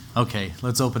Okay,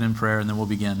 let's open in prayer and then we'll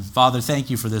begin. Father, thank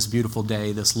you for this beautiful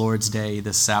day, this Lord's Day,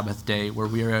 this Sabbath day, where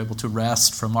we are able to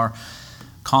rest from our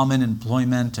common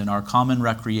employment and our common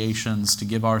recreations to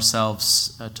give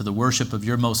ourselves to the worship of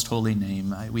your most holy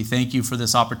name. We thank you for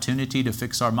this opportunity to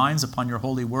fix our minds upon your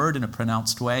holy word in a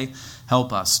pronounced way.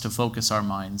 Help us to focus our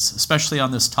minds, especially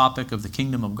on this topic of the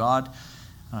kingdom of God.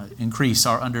 Increase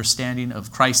our understanding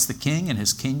of Christ the King and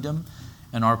his kingdom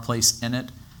and our place in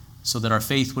it, so that our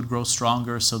faith would grow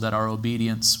stronger, so that our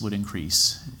obedience would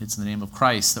increase. It's in the name of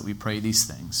Christ that we pray these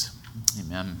things.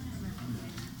 Amen.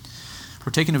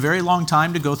 We're taking a very long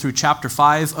time to go through chapter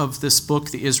 5 of this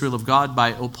book, The Israel of God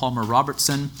by O. Palmer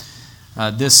Robertson.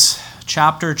 This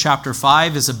chapter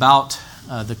 5, is about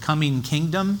the coming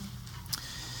kingdom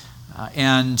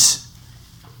and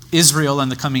Israel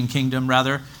and the coming kingdom,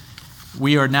 rather.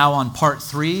 We are now on part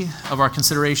 3 of our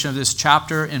consideration of this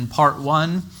chapter. In part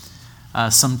 1,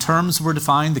 some terms were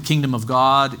defined, the kingdom of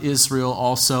God, Israel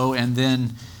also, and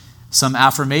then some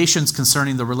affirmations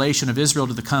concerning the relation of Israel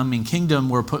to the coming kingdom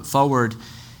were put forward.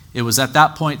 It was at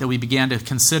that point that we began to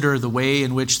consider the way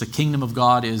in which the kingdom of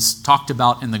God is talked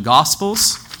about in the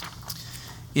Gospels.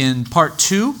 In part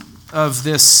 2 of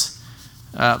this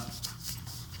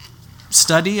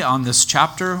study on this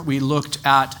chapter, we looked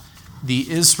at the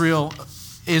Israel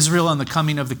and the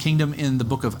coming of the kingdom in the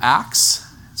book of Acts.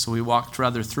 So we walked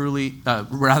rather slowly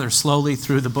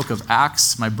through the book of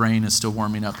Acts. My brain is still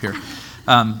warming up here.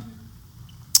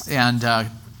 And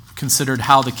considered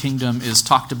how the kingdom is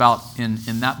talked about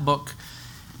in that book.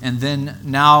 And then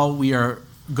now we are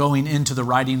going into the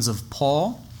writings of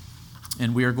Paul,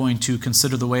 and we are going to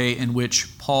consider the way in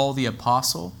which Paul the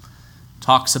apostle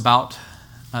talks about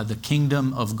the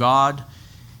kingdom of God.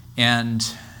 And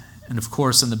of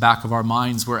course, in the back of our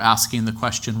minds, we're asking the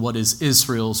question, what is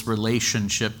Israel's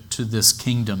relationship to this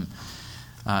kingdom?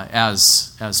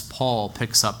 As Paul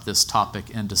picks up this topic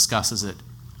and discusses it.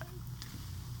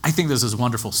 I think this is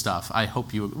wonderful stuff. I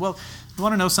hope you want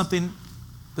to know something?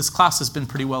 This class has been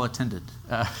pretty well attended,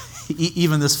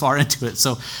 even this far into it.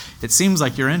 So it seems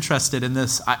like you're interested in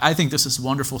this. I think this is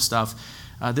wonderful stuff.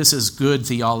 This is good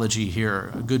theology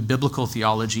here, good biblical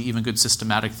theology, even good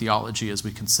systematic theology as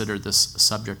we consider this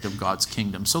subject of God's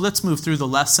kingdom. So let's move through the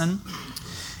lesson.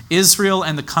 Israel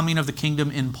and the coming of the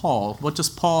kingdom in Paul. What does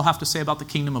Paul have to say about the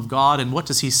kingdom of God, and what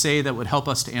does he say that would help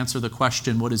us to answer the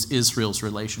question, what is Israel's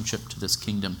relationship to this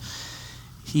kingdom?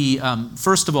 He,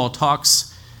 first of all,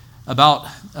 talks about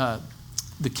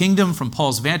the kingdom from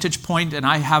Paul's vantage point, and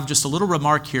I have just a little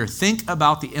remark here. Think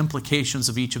about the implications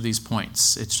of each of these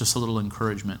points. It's just a little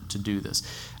encouragement to do this.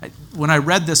 When I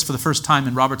read this for the first time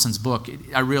in Robertson's book,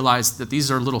 I realized that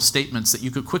these are little statements that you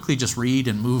could quickly just read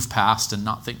and move past and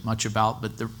not think much about,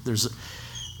 but there's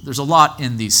a lot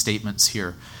in these statements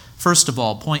here. First of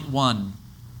all, point 1,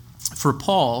 for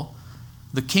Paul,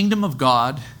 the kingdom of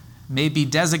God may be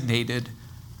designated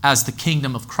as the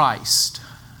kingdom of Christ.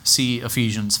 See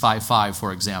Ephesians 5:5,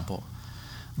 for example.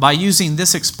 By using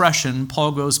this expression,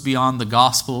 Paul goes beyond the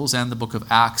Gospels and the book of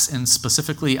Acts in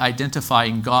specifically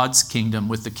identifying God's kingdom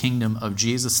with the kingdom of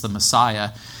Jesus the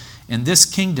Messiah. In this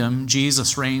kingdom,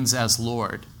 Jesus reigns as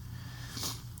Lord.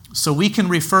 So we can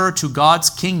refer to God's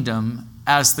kingdom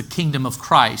as the kingdom of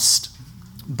Christ.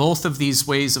 Both of these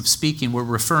ways of speaking were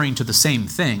referring to the same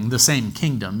thing, the same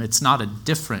kingdom. It's not a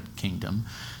different kingdom.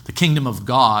 The kingdom of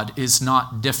God is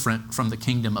not different from the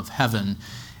kingdom of heaven,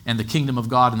 and the kingdom of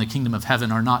God and the kingdom of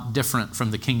heaven are not different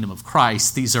from the kingdom of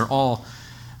Christ. These are all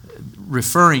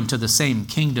referring to the same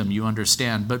kingdom, you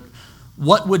understand. But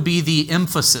what would be the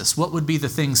emphasis? What would be the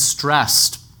thing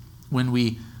stressed when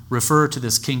we refer to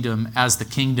this kingdom as the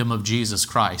kingdom of Jesus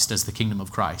Christ, as the kingdom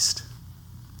of Christ?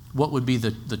 What would be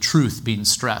the truth being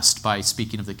stressed by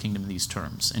speaking of the kingdom in these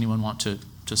terms? Anyone want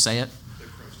to say it?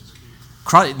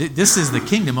 This is the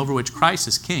kingdom over which Christ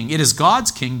is king. It is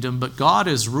God's kingdom, but God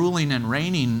is ruling and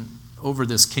reigning over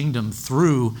this kingdom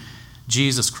through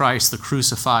Jesus Christ, the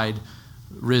crucified,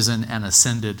 risen, and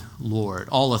ascended Lord.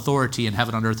 All authority in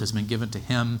heaven and earth has been given to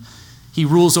him. He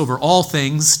rules over all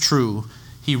things, true.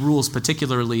 He rules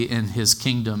particularly in his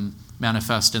kingdom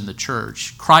manifest in the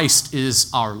church. Christ is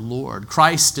our Lord.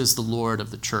 Christ is the Lord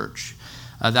of the church.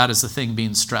 That is the thing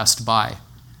being stressed by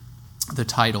the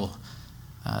title,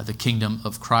 the kingdom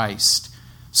of Christ.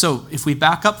 So if we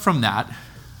back up from that,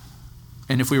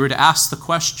 and if we were to ask the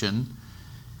question,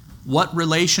 what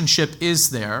relationship is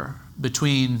there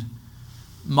between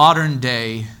modern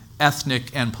day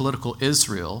ethnic and political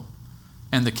Israel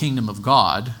and the kingdom of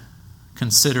God,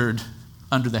 considered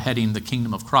under the heading the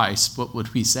kingdom of Christ, what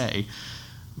would we say?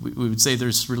 we would say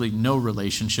there's really no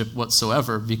relationship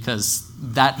whatsoever, because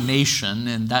that nation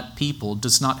and that people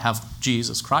does not have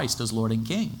Jesus Christ as Lord and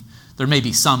King. There may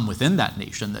be some within that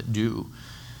nation that do,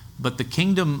 but the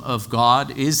kingdom of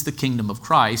God is the kingdom of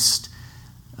Christ.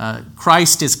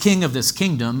 Christ is king of this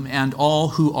kingdom, and all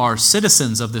who are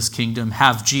citizens of this kingdom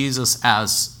have Jesus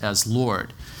as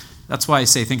Lord. That's why I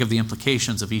say think of the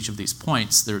implications of each of these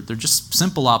points. They're just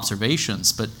simple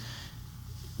observations, but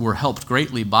we're helped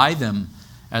greatly by them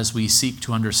as we seek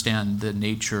to understand the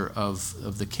nature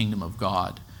of the kingdom of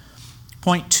God.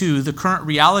 Point 2, the current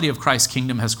reality of Christ's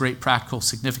kingdom has great practical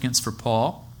significance for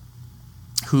Paul,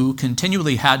 who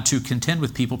continually had to contend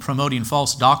with people promoting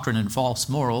false doctrine and false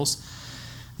morals.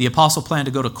 The apostle planned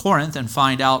to go to Corinth and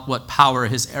find out what power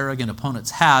his arrogant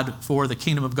opponents had, for the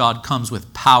kingdom of God comes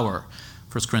with power.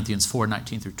 1 Corinthians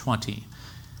 4:19-20.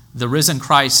 The risen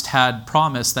Christ had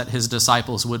promised that his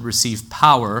disciples would receive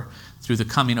power through the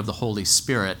coming of the Holy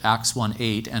Spirit, Acts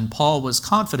 1:8, and Paul was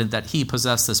confident that he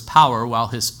possessed this power while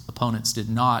his opponents did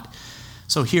not.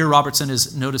 So here Robertson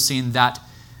is noticing that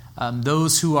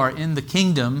those who are in the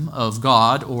kingdom of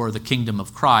God or the kingdom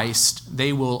of Christ,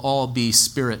 they will all be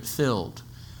Spirit-filled.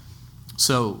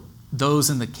 So those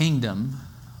in the kingdom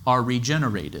are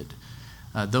regenerated.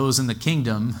 Those in the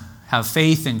kingdom have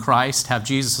faith in Christ, have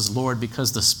Jesus as Lord,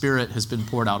 because the Spirit has been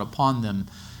poured out upon them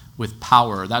with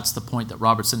power. That's the point that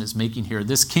Robertson is making here.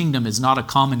 This kingdom is not a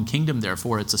common kingdom,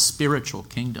 therefore. It's a spiritual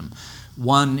kingdom,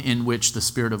 one in which the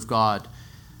Spirit of God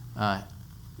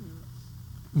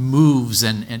moves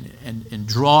and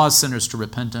draws sinners to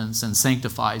repentance and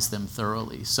sanctifies them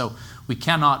thoroughly. So we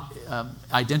cannot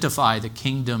identify the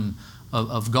kingdom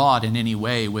of God in any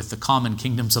way with the common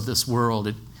kingdoms of this world.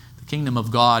 The kingdom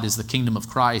of God is the kingdom of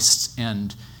Christ,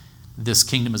 and this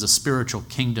kingdom is a spiritual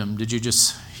kingdom. Did you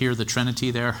just hear the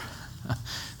Trinity there?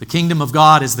 The kingdom of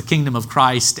God is the kingdom of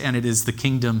Christ, and it is the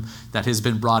kingdom that has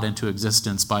been brought into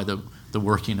existence by the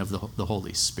working of the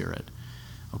Holy Spirit.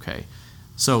 Okay,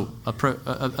 so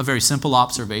a very simple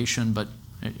observation, but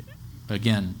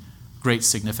again, great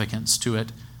significance to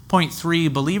it. Point 3,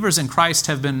 believers in Christ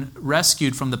have been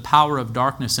rescued from the power of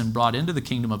darkness and brought into the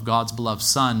kingdom of God's beloved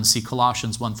Son. See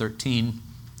Colossians 1:13.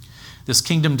 This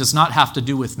kingdom does not have to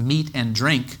do with meat and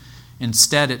drink.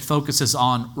 Instead, it focuses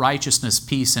on righteousness,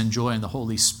 peace, and joy in the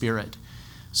Holy Spirit.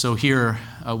 So here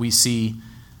we see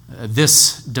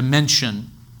this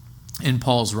dimension in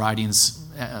Paul's writings.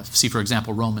 See, for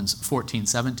example, Romans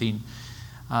 14:17,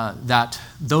 that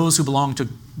those who belong to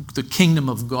the kingdom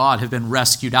of God have been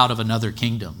rescued out of another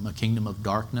kingdom, a kingdom of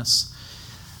darkness.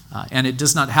 And it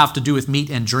does not have to do with meat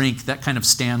and drink. That kind of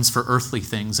stands for earthly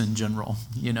things in general.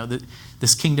 You know,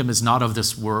 this kingdom is not of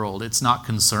this world. It's not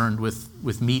concerned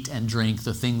with meat and drink,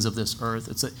 the things of this earth.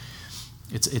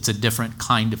 It's a different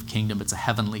kind of kingdom. It's a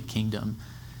heavenly kingdom.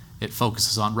 It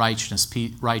focuses on righteousness,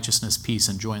 peace,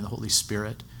 and joy in the Holy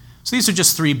Spirit. So these are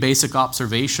just 3 basic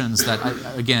observations that,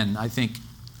 I think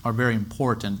are very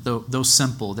important. Though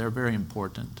simple, they're very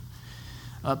important.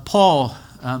 Paul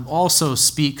also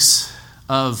speaks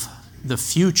of the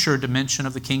future dimension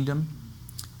of the kingdom,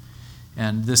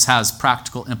 and this has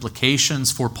practical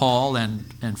implications for Paul and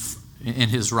in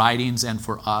his writings and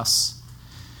for us.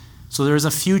 So there is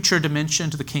a future dimension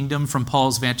to the kingdom from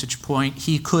Paul's vantage point.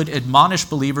 He could admonish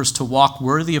believers to walk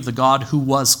worthy of the God who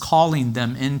was calling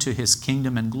them into his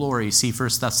kingdom and glory. See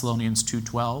 1 Thessalonians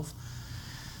 2:12.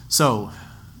 So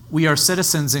we are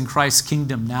citizens in Christ's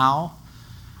kingdom now,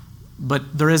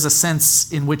 but there is a sense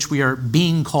in which we are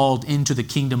being called into the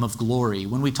kingdom of glory.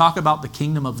 When we talk about the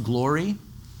kingdom of glory,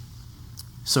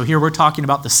 so here we're talking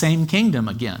about the same kingdom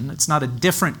again. It's not a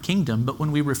different kingdom, but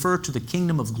when we refer to the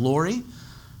kingdom of glory,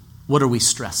 what are we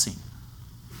stressing?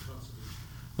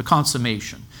 The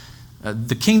consummation.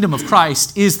 The kingdom of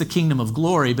Christ is the kingdom of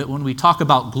glory, but when we talk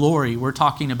about glory, we're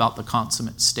talking about the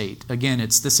consummate state. Again,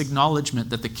 it's this acknowledgement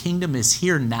that the kingdom is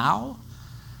here now,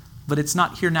 but it's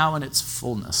not here now in its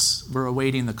fullness. We're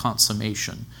awaiting the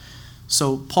consummation.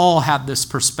 So Paul had this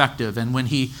perspective, and when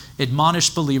he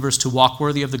admonished believers to walk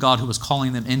worthy of the God who was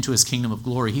calling them into his kingdom of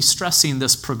glory, he's stressing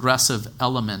this progressive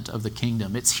element of the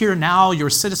kingdom. It's here now, you're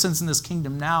citizens in this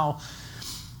kingdom now.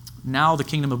 Now the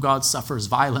kingdom of God suffers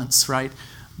violence, right?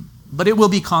 But it will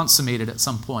be consummated at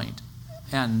some point,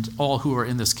 and all who are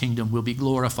in this kingdom will be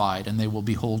glorified, and they will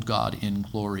behold God in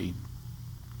glory.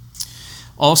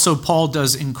 Also, Paul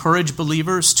does encourage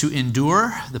believers to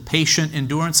endure. The patient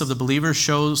endurance of the believer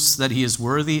shows that he is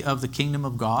worthy of the kingdom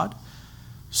of God.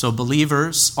 So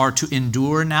believers are to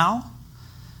endure now.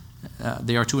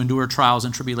 They are to endure trials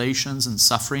and tribulations and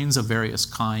sufferings of various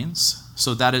kinds.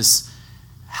 So that is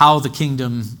how the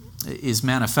kingdom is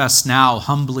manifest now,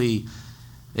 humbly.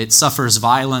 It suffers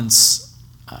violence,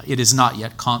 it is not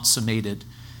yet consummated,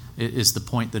 is the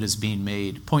point that is being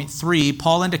made. Point 3,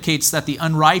 Paul indicates that the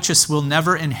unrighteous will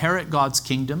never inherit God's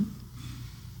kingdom.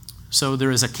 So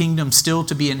there is a kingdom still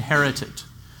to be inherited.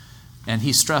 And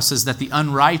he stresses that the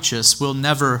unrighteous will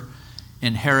never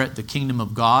inherit the kingdom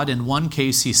of God. In one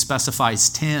case, he specifies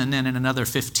 10, and in another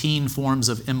 15 forms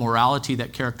of immorality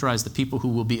that characterize the people who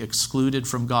will be excluded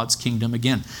from God's kingdom.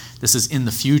 Again, this is in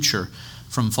the future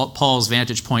from Paul's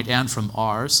vantage point and from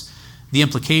ours. The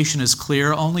implication is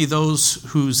clear. Only those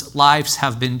whose lives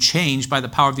have been changed by the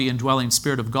power of the indwelling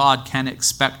Spirit of God can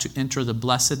expect to enter the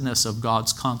blessedness of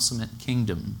God's consummate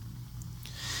kingdom.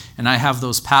 And I have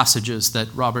those passages that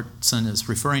Robertson is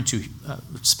referring to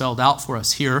spelled out for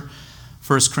us here.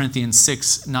 1 Corinthians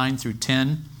 6, 9 through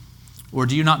 10. Or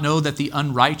do you not know that the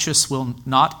unrighteous will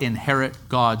not inherit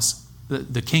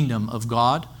the kingdom of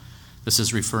God? This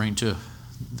is referring to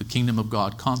the kingdom of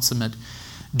God consummate.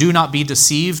 Do not be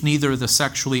deceived, neither the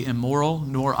sexually immoral,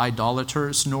 nor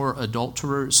idolaters, nor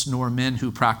adulterers, nor men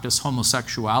who practice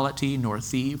homosexuality, nor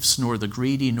thieves, nor the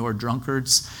greedy, nor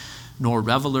drunkards, nor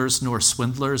revelers, nor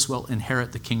swindlers will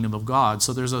inherit the kingdom of God.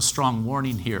 So there's a strong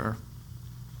warning here.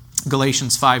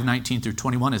 Galatians 5, 19 through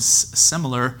 21 is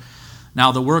similar.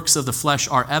 Now the works of the flesh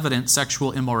are evident: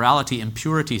 sexual immorality,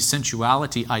 impurity,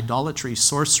 sensuality, idolatry,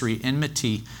 sorcery,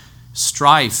 enmity,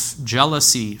 strife,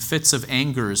 jealousy, fits of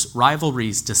angers,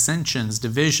 rivalries, dissensions,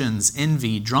 divisions,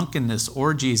 envy, drunkenness,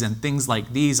 orgies, and things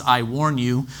like these. I warn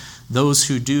you, those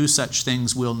who do such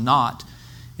things will not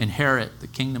inherit the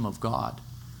kingdom of God.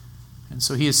 And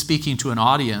so he is speaking to an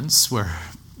audience where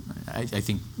I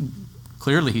think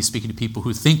clearly he's speaking to people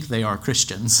who think they are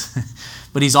Christians,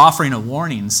 but he's offering a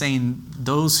warning, saying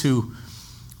those who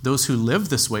live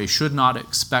this way should not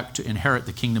expect to inherit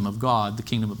the kingdom of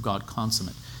God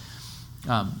consummate.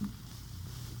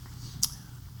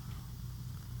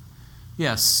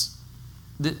 Yes,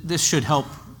 this should help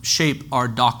shape our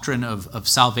doctrine of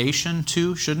salvation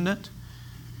too, shouldn't it?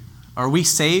 Are we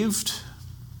saved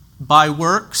by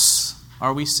works?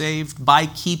 Are we saved by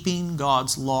keeping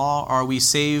God's law? Are we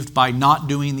saved by not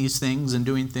doing these things and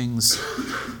doing things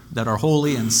that are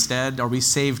holy instead? Are we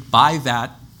saved by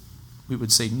that? We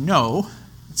would say no.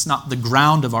 It's not the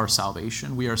ground of our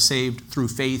salvation. We are saved through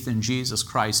faith in Jesus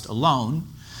Christ alone.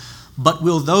 But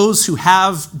will those who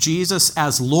have Jesus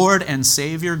as Lord and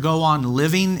Savior go on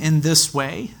living in this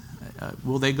way?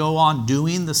 Will they go on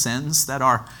doing the sins that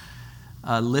are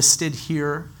listed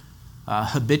here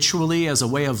habitually as a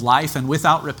way of life and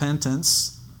without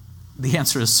repentance? The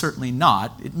answer is certainly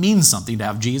not. It means something to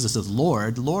have Jesus as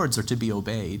Lord. Lords are to be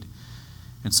obeyed.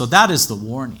 And so that is the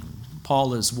warning.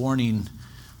 Paul is warning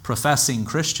professing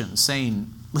Christians,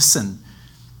 saying, listen,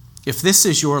 if this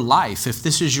is your life, if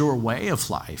this is your way of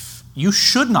life, you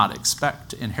should not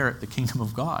expect to inherit the kingdom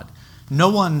of God. No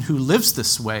one who lives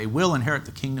this way will inherit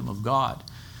the kingdom of God.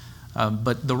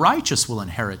 But the righteous will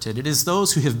inherit it. It is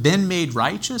those who have been made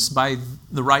righteous by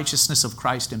the righteousness of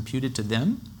Christ imputed to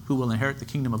them who will inherit the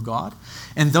kingdom of God.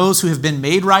 And those who have been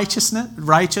made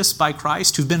righteous by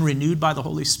Christ, who've been renewed by the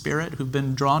Holy Spirit, who've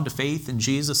been drawn to faith in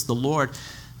Jesus the Lord,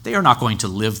 they are not going to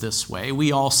live this way.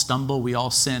 We all stumble, we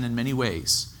all sin in many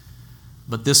ways.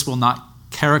 But this will not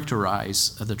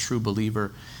characterize the true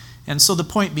believer. And so the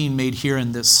point being made here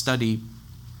in this study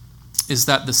is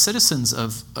that the citizens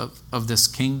of this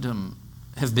kingdom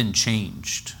have been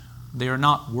changed. They are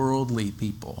not worldly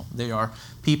people. They are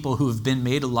people who have been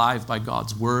made alive by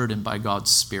God's word and by God's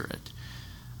Spirit.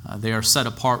 They are set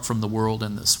apart from the world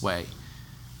in this way.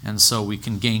 And so we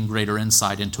can gain greater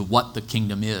insight into what the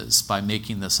kingdom is by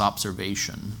making this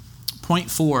observation. Point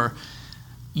 4,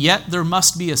 yet there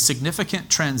must be a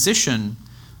significant transition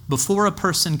before a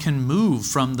person can move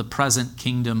from the present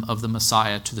kingdom of the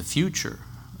Messiah to the future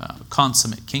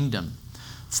consummate kingdom.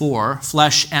 For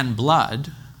flesh and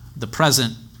blood, the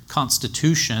present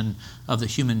constitution of the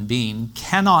human being,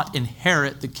 cannot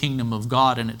inherit the kingdom of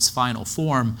God in its final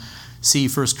form. See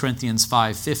 1 Corinthians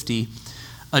 5:50.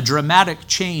 A dramatic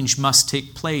change must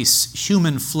take place.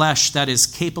 Human flesh that is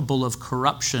capable of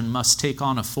corruption must take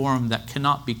on a form that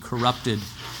cannot be corrupted.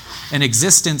 An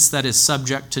existence that is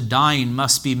subject to dying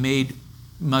must be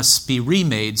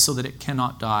remade so that it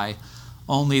cannot die.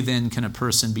 Only then can a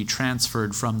person be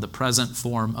transferred from the present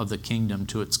form of the kingdom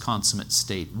to its consummate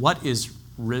state. What is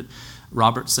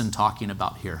Robertson talking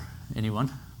about here?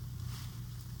 Anyone?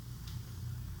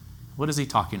 What is he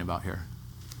talking about here?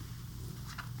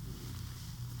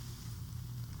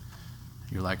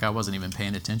 You're like, I wasn't even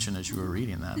paying attention as you were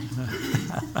reading that.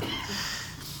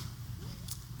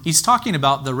 He's talking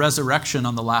about the resurrection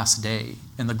on the last day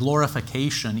and the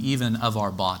glorification even of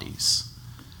our bodies.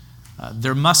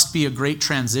 There must be a great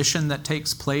transition that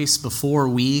takes place before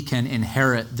we can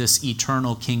inherit this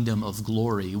eternal kingdom of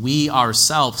glory. We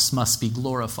ourselves must be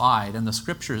glorified, and the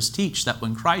scriptures teach that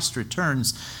when Christ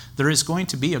returns, there is going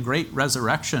to be a great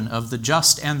resurrection of the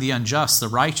just and the unjust, the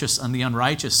righteous and the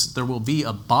unrighteous. There will be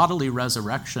a bodily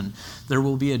resurrection. There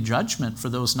will be a judgment for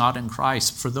those not in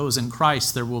Christ. For those in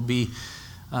Christ, there will be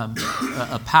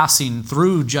a passing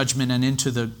through judgment and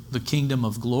into the kingdom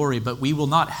of glory, but we will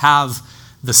not have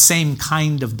the same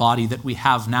kind of body that we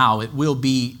have now. It will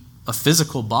be a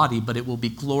physical body, but it will be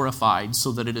glorified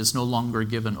so that it is no longer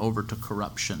given over to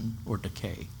corruption or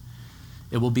decay.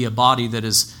 It will be a body that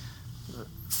is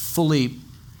fully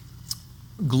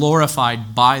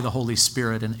glorified by the Holy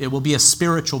Spirit, and it will be a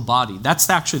spiritual body. That's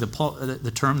actually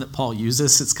the term that Paul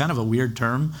uses. It's kind of a weird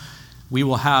term. We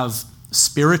will have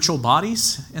spiritual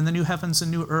bodies in the new heavens and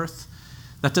new earth.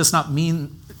 That does not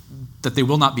mean that they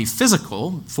will not be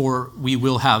physical, for we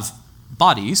will have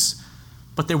bodies,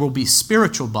 but there will be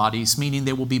spiritual bodies, meaning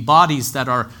they will be bodies that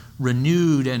are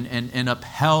renewed and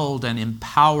upheld and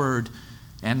empowered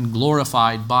and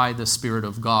glorified by the Spirit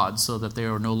of God, so that they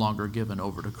are no longer given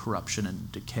over to corruption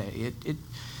and decay.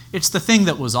 It's the thing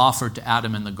that was offered to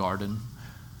Adam in the garden,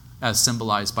 as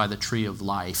symbolized by the tree of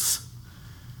life.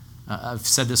 I've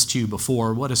said this to you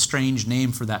before. What a strange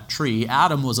name for that tree.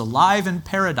 Adam was alive in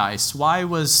paradise. Why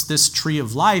was this tree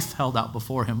of life held out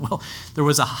before him? Well, there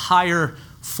was a higher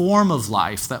form of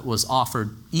life that was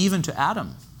offered even to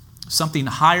Adam, something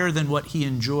higher than what he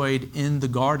enjoyed in the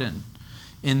garden,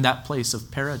 in that place of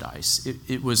paradise.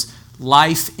 It was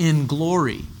life in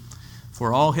glory.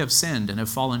 For all have sinned and have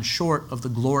fallen short of the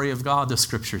glory of God, the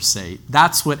scriptures say.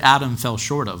 That's what Adam fell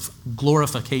short of,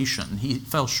 glorification. He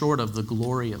fell short of the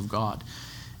glory of God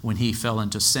when he fell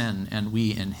into sin, and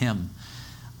we in him.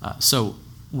 So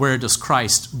where does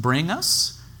Christ bring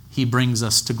us? He brings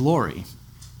us to glory.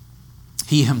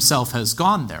 He himself has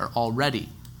gone there already.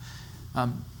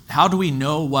 How do we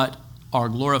know what our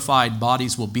glorified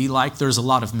bodies will be like? There's a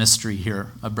lot of mystery here,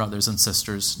 brothers and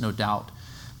sisters, no doubt.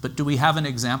 But do we have an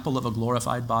example of a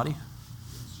glorified body?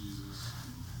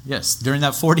 Yes. During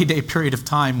that 40-day period of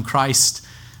time, Christ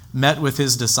met with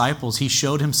his disciples. He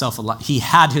showed himself a lot.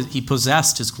 He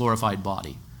possessed his glorified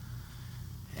body.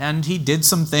 And he did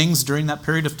some things during that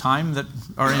period of time that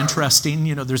are interesting.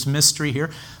 You know, there's mystery here.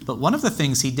 But one of the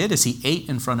things he did is he ate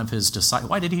in front of his disciples.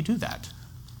 Why did he do that?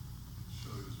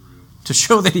 To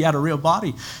show that he had a real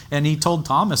body. And he told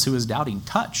Thomas, who was doubting,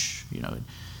 touch,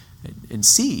 and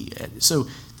see. So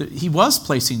he was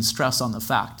placing stress on the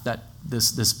fact that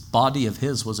this body of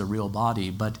his was a real body,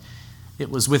 but it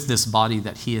was with this body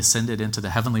that he ascended into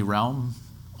the heavenly realm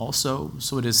also.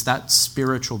 So it is that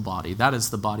spiritual body. That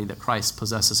is the body that Christ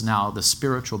possesses now, the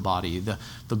spiritual body, the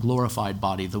glorified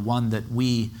body, the one that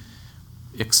we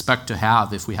expect to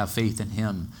have if we have faith in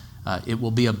him. It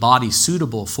will be a body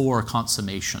suitable for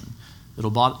consummation.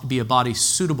 It'll be a body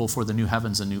suitable for the new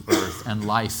heavens and new earth and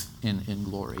life in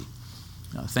glory.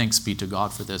 Thanks be to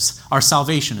God for this. Our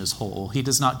salvation is whole. He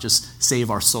does not just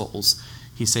save our souls.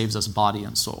 He saves us body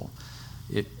and soul.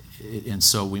 And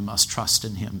so we must trust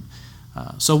in him.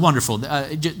 So wonderful.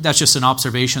 That's just an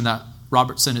observation that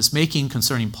Robertson is making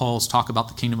concerning Paul's talk about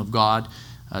the kingdom of God.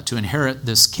 To inherit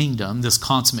this kingdom, this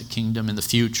consummate kingdom in the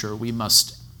future, we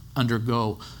must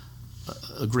undergo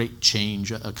a great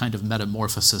change. A kind of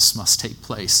metamorphosis must take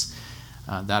place.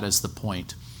 That is the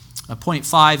point. Point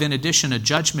 5, in addition, a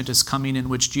judgment is coming in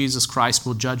which Jesus Christ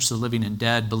will judge the living and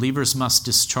dead. Believers must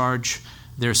discharge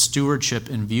their stewardship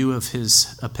in view of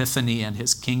his epiphany and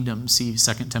his kingdom. See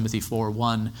 2 Timothy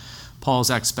 4:1.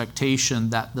 Paul's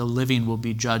expectation that the living will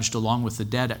be judged along with the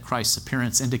dead at Christ's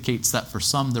appearance indicates that for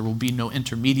some there will be no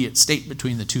intermediate state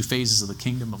between the two phases of the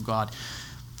kingdom of God.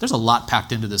 There's a lot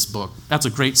packed into this book. That's a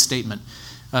great statement.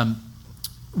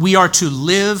 We are to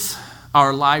live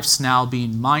our lives now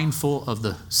being mindful of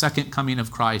the second coming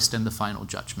of Christ and the final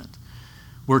judgment.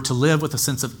 We're to live with a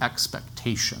sense of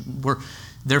expectation.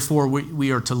 Therefore,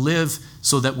 we are to live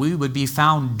so that we would be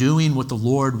found doing what the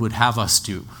Lord would have us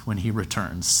do when he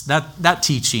returns. That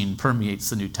teaching permeates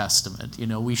the New Testament.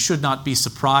 We should not be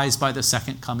surprised by the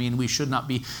second coming. We should not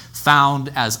be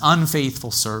found as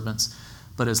unfaithful servants,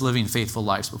 but as living faithful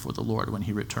lives before the Lord when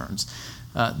he returns.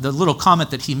 The little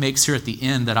comment that he makes here at the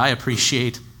end that I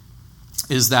appreciate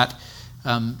is that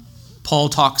Paul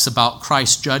talks about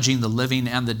Christ judging the living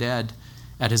and the dead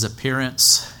at his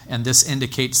appearance, and this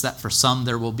indicates that for some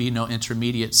there will be no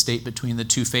intermediate state between the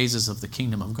two phases of the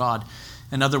kingdom of God.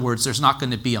 In other words, there's not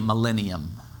going to be a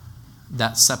millennium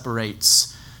that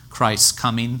separates Christ's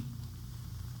coming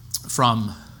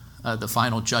from the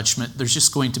final judgment. There's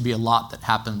just going to be a lot that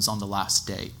happens on the last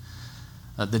day.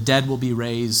 The dead will be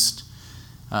raised.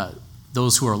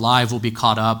 those who are alive will be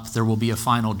caught up. There will be a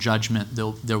final judgment.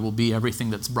 There will be everything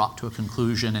that's brought to a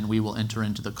conclusion, and we will enter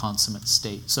into the consummate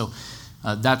state. So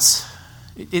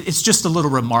it's just a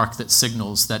little remark that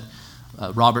signals that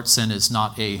Robertson is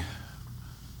not a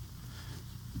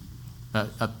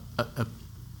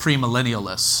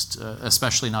premillennialist,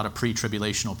 especially not a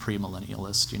pre-tribulational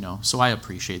premillennialist, So I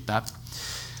appreciate that.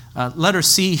 Letter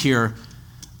C here.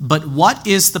 But what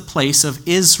is the place of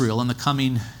Israel in the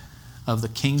coming of the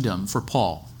kingdom for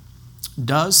Paul?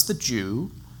 Does the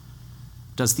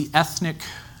ethnic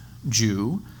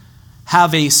Jew,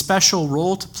 have a special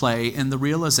role to play in the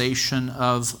realization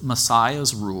of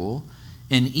Messiah's rule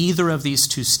in either of these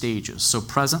two stages? So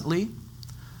presently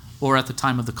or at the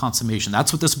time of the consummation.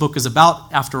 That's what this book is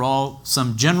about. After all,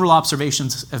 some general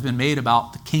observations have been made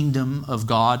about the kingdom of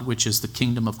God, which is the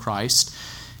kingdom of Christ.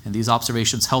 And these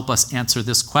observations help us answer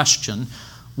this question.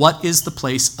 What is the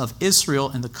place of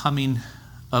Israel in the coming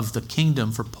of the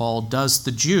kingdom for Paul? Does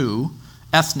the Jew,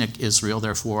 ethnic Israel,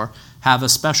 therefore, have a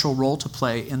special role to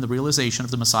play in the realization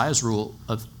of the Messiah's rule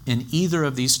in either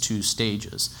of these two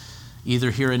stages,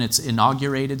 either here in its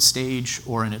inaugurated stage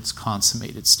or in its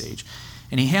consummated stage?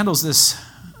 And he handles this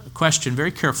question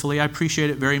very carefully. I appreciate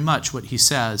it very much, what he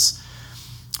says.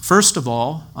 First of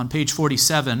all, on page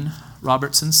 47,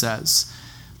 Robertson says,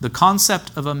 the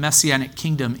concept of a messianic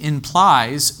kingdom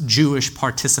implies Jewish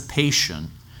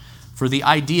participation. For the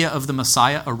idea of the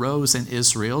Messiah arose in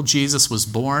Israel. Jesus was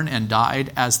born and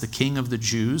died as the King of the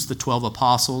Jews. The 12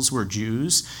 apostles were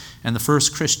Jews, and the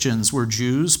first Christians were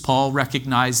Jews. Paul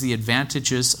recognized the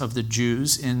advantages of the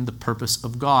Jews in the purpose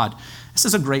of God. This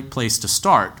is a great place to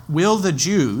start. Will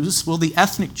the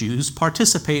ethnic Jews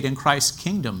participate in Christ's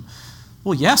kingdom?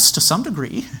 Well, yes, to some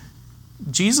degree.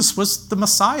 Jesus was the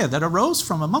Messiah that arose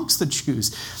from amongst the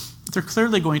Jews. They're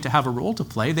clearly going to have a role to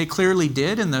play. They clearly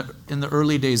did in the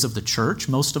early days of the church.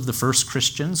 Most of the first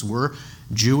Christians were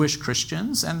Jewish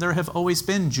Christians, and there have always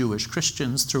been Jewish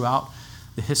Christians throughout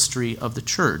the history of the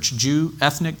church.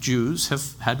 Ethnic Jews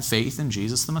have had faith in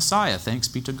Jesus the Messiah. Thanks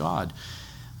be to God.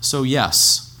 So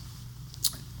yes,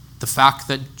 the fact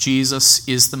that Jesus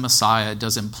is the Messiah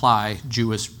does imply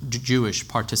Jewish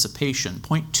participation.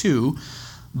 Point 2,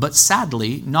 but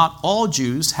sadly, not all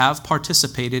Jews have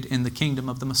participated in the kingdom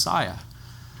of the Messiah.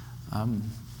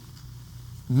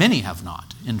 Many have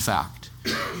not, in fact.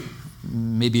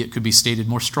 Maybe it could be stated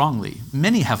more strongly.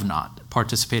 Many have not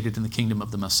participated in the kingdom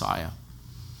of the Messiah.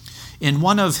 In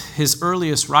one of his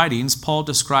earliest writings, Paul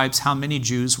describes how many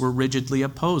Jews were rigidly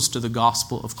opposed to the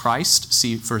gospel of Christ.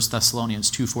 See 1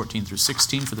 Thessalonians 2:14 through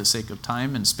 16. For the sake of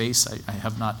time and space, I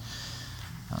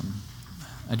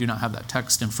do not have that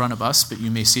text in front of us, but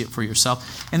you may see it for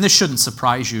yourself. And this shouldn't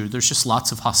surprise you. There's just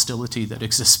lots of hostility that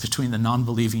exists between the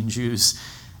non-believing Jews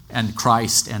and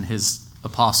Christ and his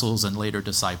apostles and later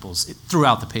disciples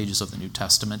throughout the pages of the New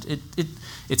Testament.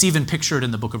 It's even pictured in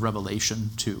the book of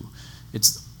Revelation, too.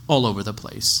 It's all over the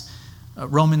place.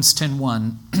 Romans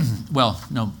 10:1,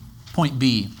 point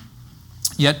B.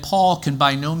 Yet Paul can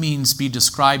by no means be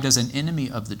described as an enemy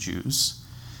of the Jews.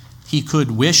 He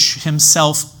could wish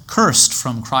himself cursed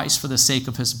from Christ for the sake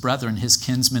of his brethren, his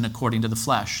kinsmen according to the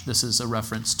flesh. This is a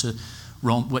reference to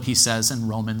what he says in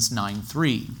Romans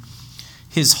 9:3.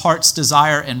 His heart's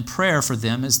desire and prayer for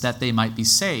them is that they might be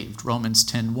saved, Romans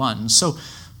 10:1. So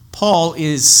Paul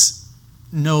is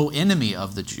no enemy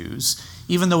of the Jews,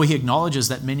 even though he acknowledges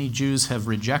that many Jews have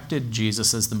rejected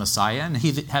Jesus as the Messiah and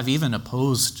have even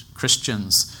opposed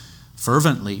Christians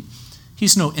fervently.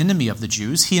 He's no enemy of the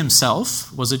Jews. He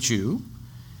himself was a Jew.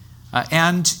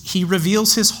 And he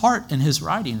reveals his heart in his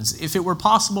writings. If it were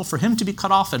possible for him to be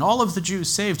cut off and all of the Jews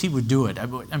saved, he would do it.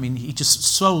 I mean, he just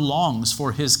so longs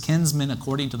for his kinsmen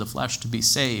according to the flesh to be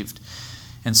saved.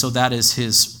 And so that is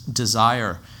his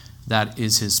desire. That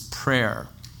is his prayer.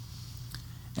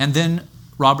 And then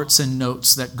Robertson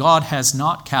notes that God has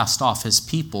not cast off his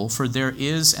people, for there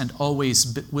is and always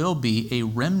will be a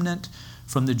remnant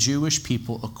from the Jewish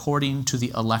people according to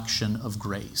the election of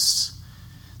grace.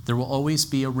 There will always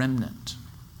be a remnant.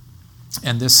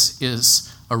 And this is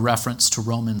a reference to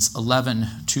Romans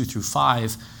 11:2 through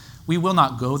 5. We will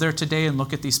not go there today and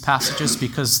look at these passages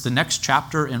because the next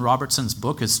chapter in Robertson's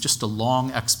book is just a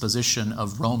long exposition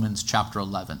of Romans chapter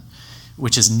 11,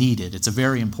 which is needed. It's a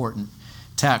very important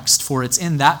text, for it's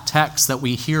in that text that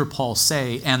we hear Paul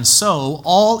say, and so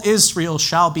all Israel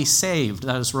shall be saved.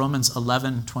 That is Romans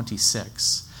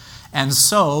 11:26. And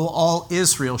so all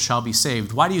Israel shall be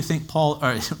saved. Why do you think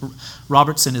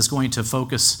Robertson is going to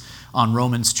focus on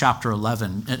Romans chapter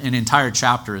 11? An entire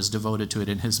chapter is devoted to it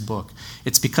in his book.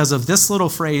 It's because of this little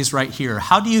phrase right here.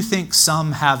 How do you think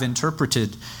some have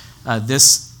interpreted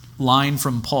this line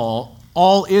from Paul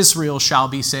all Israel shall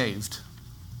be saved.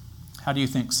 How do you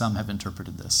think some have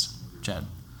interpreted this, Jed?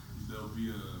 There'll be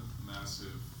a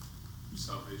massive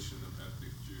salvation of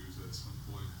ethnic Jews at some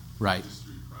point Right. in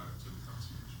history prior to the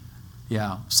consummation.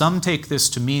 Yeah. Some take this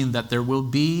to mean that there will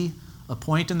be a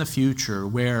point in the future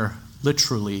where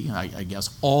literally, I guess,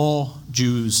 all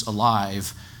Jews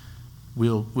alive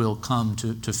will come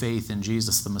to faith in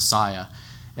Jesus the Messiah.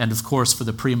 And of course, for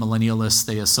the premillennialists,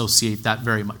 they associate that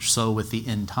very much so with the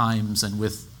end times and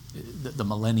with the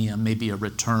millennium, maybe a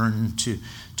return to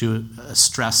a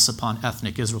stress upon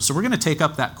ethnic Israel. So we're going to take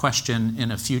up that question in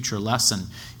a future lesson.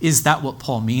 Is that what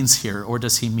Paul means here, or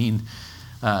does he mean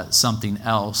something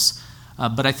else?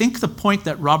 But I think the point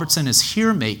that Robertson is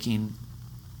here making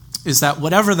is that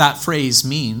whatever that phrase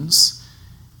means,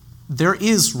 there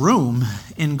is room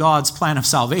in God's plan of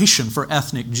salvation for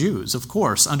ethnic Jews, of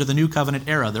course, under the New Covenant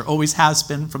era. There always has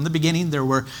been. From the beginning, there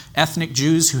were ethnic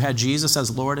Jews who had Jesus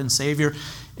as Lord and Savior,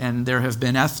 and there have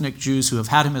been ethnic Jews who have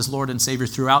had him as Lord and Savior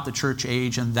throughout the church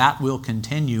age, and that will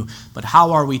continue. But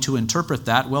how are we to interpret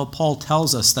that? Well, Paul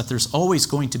tells us that there's always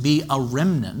going to be a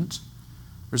remnant.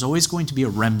 There's always going to be a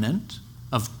remnant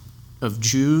of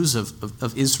Jews,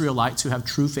 of Israelites who have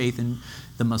true faith in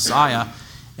the Messiah,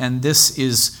 and this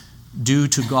is due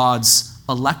to God's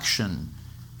election,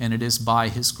 and it is by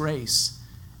his grace.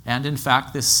 And in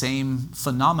fact, this same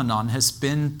phenomenon has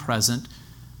been present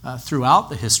throughout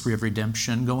the history of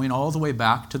redemption, going all the way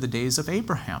back to the days of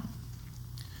Abraham.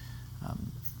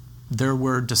 There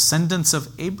were descendants of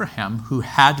Abraham who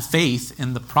had faith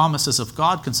in the promises of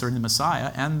God concerning the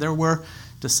Messiah, and there were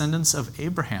descendants of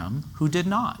Abraham who did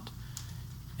not.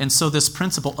 And so this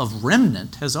principle of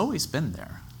remnant has always been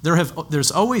there. There's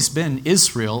always been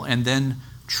Israel and then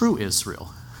true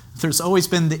Israel. There's always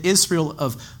been the Israel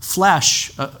of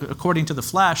flesh, according to the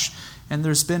flesh, and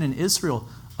there's been an Israel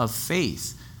of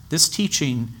faith. This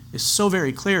teaching is so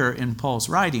very clear in Paul's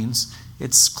writings.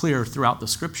 It's clear throughout the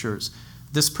Scriptures.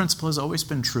 This principle has always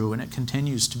been true, and it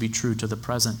continues to be true to the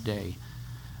present day.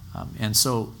 And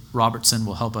so Robertson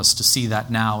will help us to see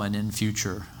that now and in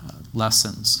future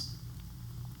lessons.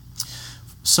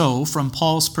 So, from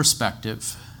Paul's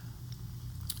perspective,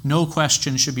 no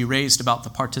question should be raised about the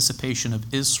participation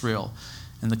of Israel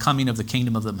in the coming of the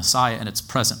kingdom of the Messiah in its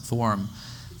present form.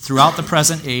 Throughout the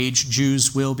present age,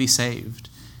 Jews will be saved,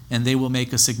 and they will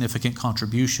make a significant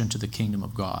contribution to the kingdom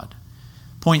of God.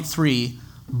 Point 3,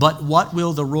 but what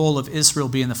will the role of Israel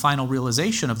be in the final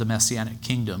realization of the Messianic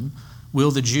kingdom? Will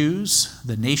the Jews,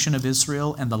 the nation of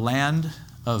Israel, and the land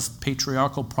of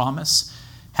patriarchal promise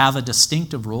have a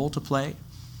distinctive role to play?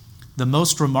 The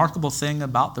most remarkable thing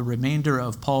about the remainder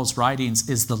of Paul's writings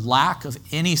is the lack of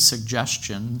any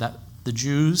suggestion that the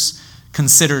Jews,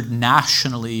 considered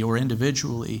nationally or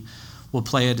individually, will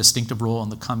play a distinctive role in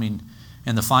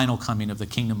the final coming of the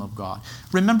kingdom of God.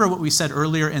 Remember what we said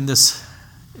earlier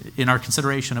in our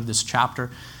consideration of this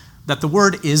chapter, that the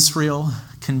word Israel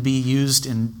can be used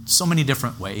in so many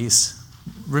different ways.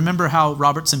 Remember how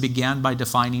Robertson began by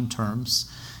defining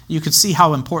terms. You could see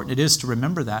how important it is to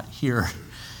remember that here.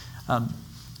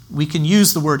 We can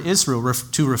use the word Israel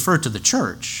to refer to the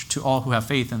church, to all who have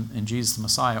faith in Jesus the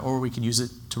Messiah, or we can use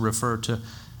it to refer to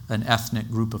an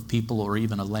ethnic group of people or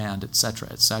even a land, etc.,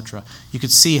 etc. You could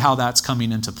see how that's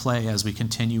coming into play as we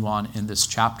continue on in this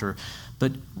chapter.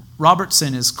 But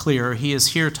Robertson is clear. He is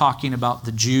here talking about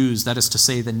the Jews, that is to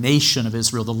say the nation of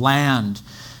Israel, the land,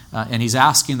 and he's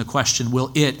asking the question,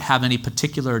 will it have any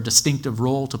particular distinctive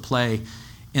role to play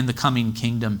in the coming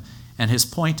kingdom? And his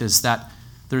point is that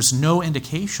there's no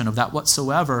indication of that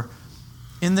whatsoever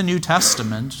in the New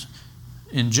Testament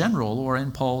in general or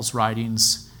in Paul's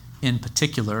writings in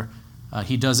particular.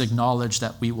 He does acknowledge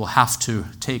that we will have to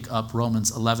take up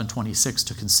Romans 11:26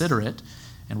 to consider it,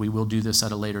 and we will do this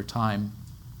at a later time.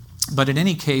 But in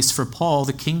any case, for Paul,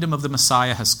 the kingdom of the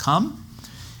Messiah has come,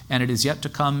 and it is yet to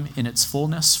come in its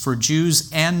fullness for Jews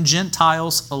and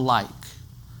Gentiles alike.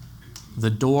 The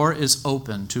door is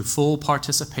open to full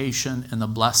participation in the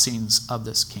blessings of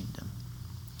this kingdom.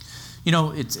 You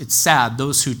know, it's sad.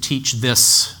 Those who teach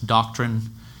this doctrine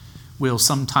will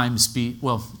sometimes be,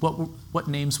 well, what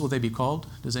names will they be called?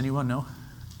 Does anyone know?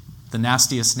 The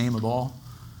nastiest name of all?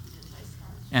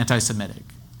 Anti-Semitic.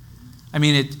 I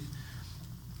mean,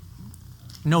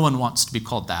 no one wants to be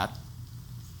called that,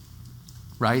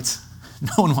 right?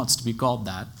 No one wants to be called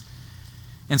that.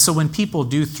 And so when people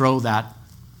do throw that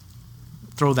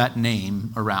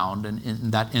name around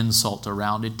and that insult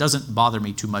around, it doesn't bother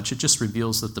me too much. It just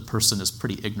reveals that the person is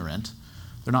pretty ignorant.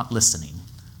 They're not listening.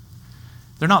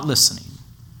 They're not listening.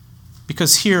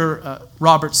 Because here,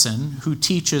 Robertson, who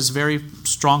teaches very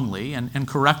strongly and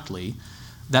correctly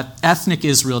that ethnic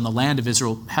Israel and the land of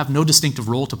Israel have no distinctive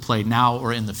role to play now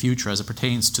or in the future as it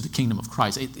pertains to the kingdom of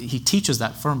Christ. He teaches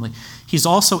that firmly. He's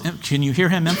also, can you hear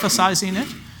him emphasizing it?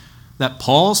 That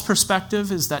Paul's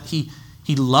perspective is that he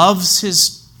loves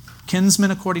his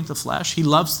kinsmen according to the flesh. He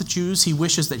loves the Jews. He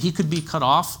wishes that he could be cut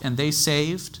off and they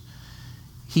saved.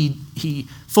 He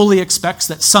fully expects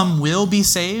that some will be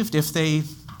saved if they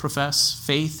profess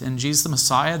faith in Jesus the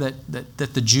Messiah, that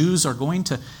the Jews are going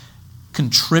to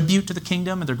contribute to the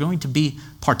kingdom and they're going to be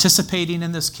participating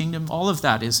in this kingdom. All of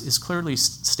that is clearly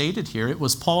stated here. It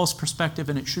was Paul's perspective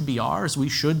and it should be ours. We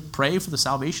should pray for the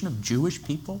salvation of Jewish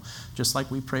people, just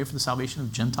like we pray for the salvation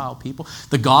of Gentile people.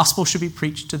 The gospel should be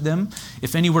preached to them.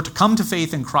 If any were to come to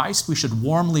faith in Christ, we should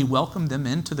warmly welcome them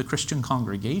into the Christian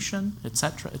congregation,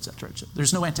 etc., etc.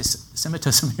 There's no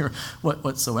anti-Semitism here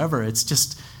whatsoever. It's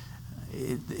just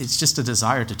a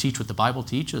desire to teach what the Bible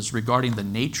teaches regarding the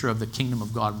nature of the kingdom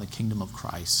of God and the kingdom of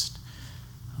Christ.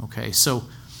 Okay, so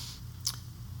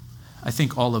I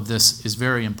think all of this is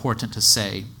very important to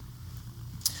say.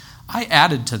 I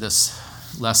added to this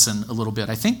lesson a little bit.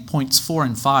 I think points 4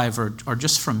 and 5 are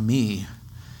just from me.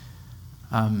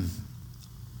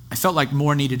 I felt like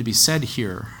more needed to be said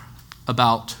here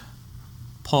about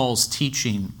Paul's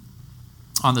teaching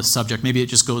on this subject. Maybe it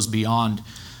just goes beyond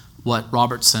what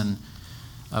Robertson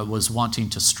was wanting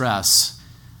to stress.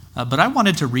 But I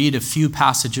wanted to read a few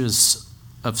passages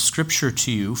of Scripture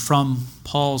to you from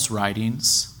Paul's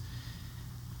writings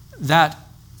that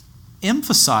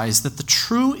emphasize that the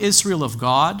true Israel of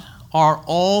God are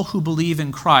all who believe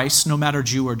in Christ, no matter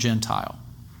Jew or Gentile.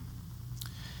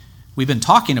 We've been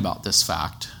talking about this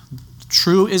fact. The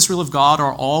true Israel of God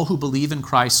are all who believe in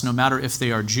Christ, no matter if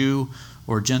they are Jew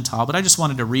or Gentile. But I just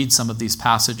wanted to read some of these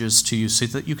passages to you so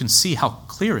that you can see how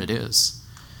clear it is.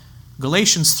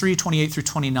 Galatians 3:28 through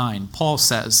 29, Paul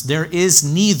says, "There is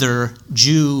neither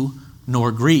Jew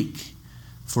nor Greek,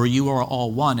 for you are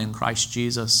all one in Christ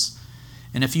Jesus.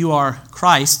 And if you are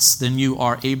Christ's, then you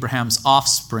are Abraham's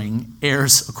offspring,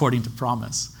 heirs according to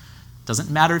promise." It doesn't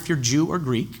matter if you're Jew or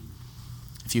Greek.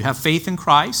 If you have faith in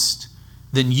Christ,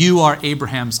 then you are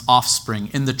Abraham's offspring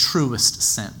in the truest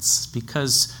sense,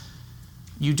 because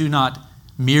you do not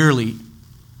merely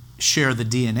share the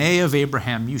DNA of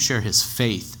Abraham, you share his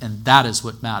faith, and that is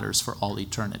what matters for all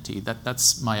eternity.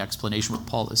 That's my explanation of what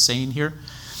Paul is saying here.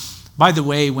 By the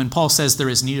way, when Paul says there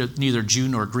is neither Jew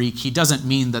nor Greek, he doesn't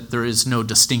mean that there is no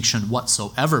distinction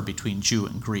whatsoever between Jew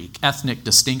and Greek. Ethnic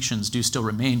distinctions do still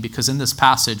remain, because in this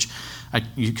passage,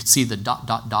 you could see the ...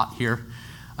 here.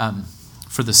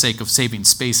 For the sake of saving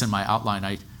space in my outline,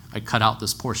 I cut out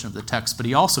this portion of the text. But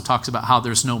he also talks about how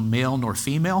there's no male nor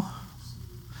female.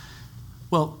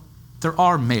 Well, there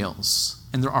are males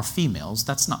and there are females.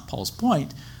 That's not Paul's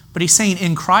point. But he's saying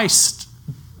in Christ,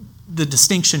 the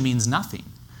distinction means nothing,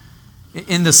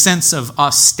 in the sense of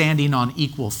us standing on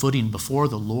equal footing before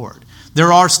the Lord.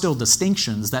 There are still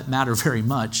distinctions that matter very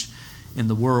much in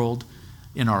the world,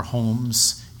 in our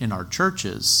homes, in our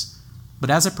churches. But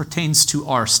as it pertains to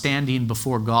our standing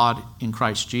before God in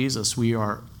Christ Jesus, we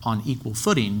are on equal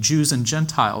footing. Jews and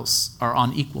Gentiles are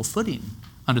on equal footing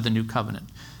under the new covenant.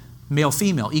 Male,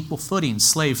 female, equal footing.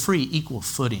 Slave, free, equal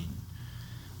footing.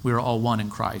 We are all one in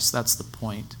Christ. That's the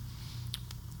point.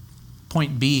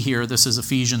 Point B here, this is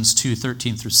Ephesians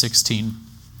 2:13 through 16.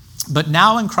 "But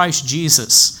now in Christ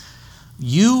Jesus,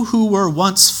 you who were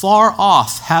once far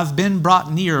off have been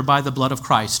brought near by the blood of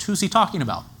Christ." Who's he talking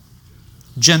about?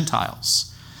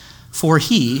 Gentiles. For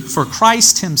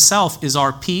Christ himself is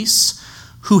our peace,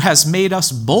 who has made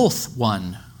us both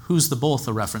one." Who's the both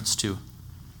a reference to?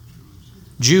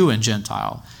 Jew and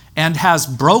Gentile. "And has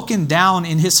broken down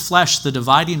in his flesh the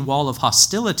dividing wall of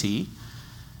hostility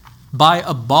by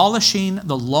abolishing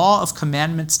the law of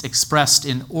commandments expressed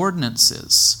in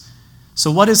ordinances."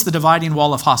 So what is the dividing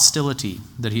wall of hostility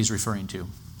that he's referring to?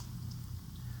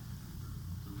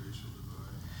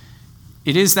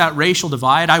 It is that racial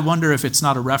divide. I wonder if it's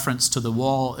not a reference to the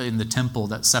wall in the temple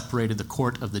that separated the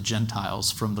court of the Gentiles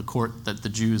from the court that the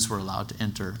Jews were allowed to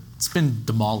enter. It's been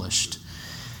demolished.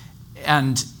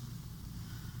 And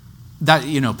that,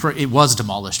 it was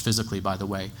demolished physically, by the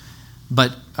way.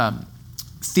 But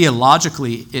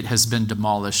theologically, it has been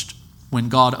demolished when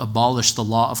God abolished the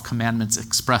law of commandments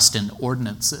expressed in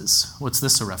ordinances. What's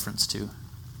this a reference to?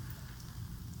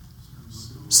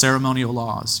 Ceremonial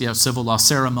laws. Yeah, civil law,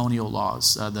 ceremonial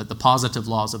laws. The positive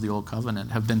laws of the Old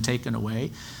Covenant have been taken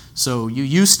away. So you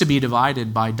used to be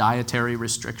divided by dietary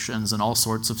restrictions and all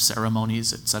sorts of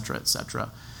ceremonies, etc.,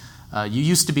 etc. You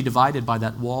used to be divided by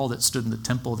that wall that stood in the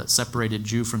temple that separated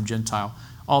Jew from Gentile.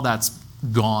 All that's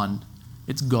gone.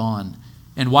 It's gone.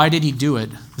 And why did he do it?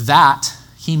 That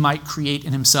he might create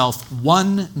in himself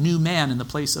one new man in the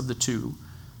place of the two,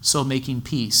 so making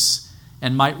peace,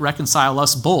 and might reconcile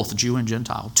us both, Jew and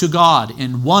Gentile, to God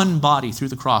in one body through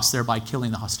the cross, thereby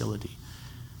killing the hostility.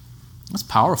 That's a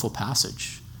powerful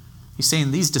passage. He's saying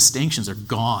these distinctions are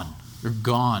gone. They're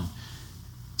gone.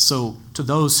 So to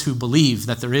those who believe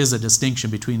that there is a distinction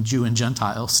between Jew and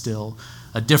Gentile still,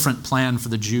 a different plan for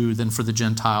the Jew than for the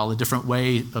Gentile, a different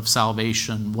way of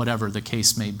salvation, whatever the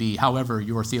case may be, however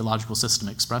your theological system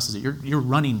expresses it, you're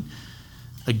running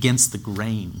against the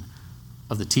grain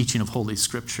of the teaching of Holy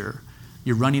Scripture.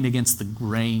 You're running against the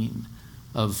grain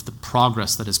of the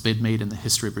progress that has been made in the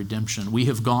history of redemption. We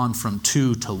have gone from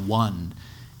two to one,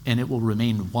 and it will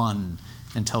remain one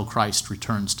until Christ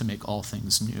returns to make all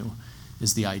things new,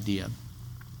 is the idea.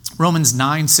 Romans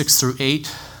 9, 6 through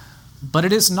 8. But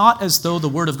it is not as though the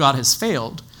word of God has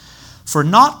failed, for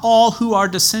not all who are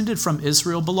descended from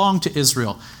Israel belong to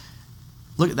Israel.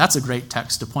 Look, that's a great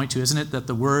text to point to, isn't it? That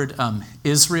the word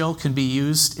Israel can be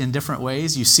used in different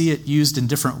ways. You see it used in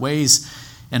different ways,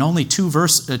 and only two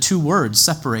words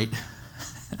separate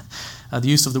the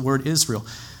use of the word Israel.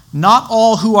 Not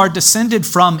all who are descended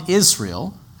from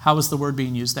Israel, how is the word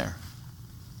being used there?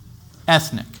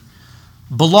 Ethnic.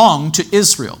 Belong to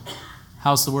Israel.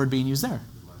 How's the word being used there?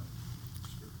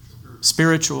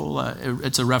 Spiritual.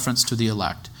 It's a reference to the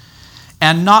elect.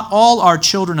 And not all are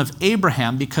children of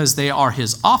Abraham because they are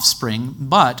his offspring,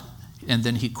 but, and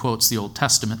then he quotes the Old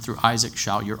Testament, through Isaac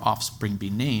shall your offspring be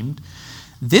named.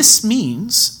 This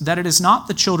means that it is not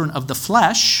the children of the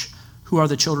flesh who are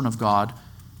the children of God,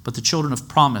 but the children of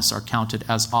promise are counted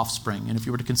as offspring. And if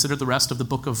you were to consider the rest of the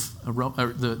book of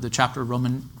the chapter of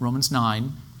Romans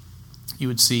 9, you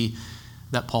would see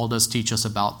that Paul does teach us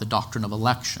about the doctrine of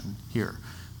election here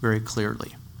very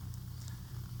clearly.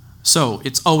 So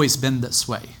it's always been this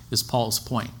way, is Paul's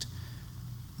point.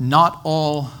 Not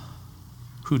all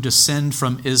who descend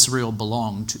from Israel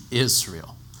belong to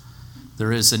Israel.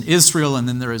 There is an Israel and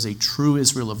then there is a true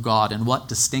Israel of God. And what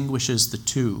distinguishes the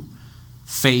two?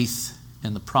 Faith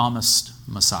in the promised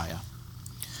Messiah.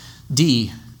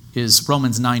 D is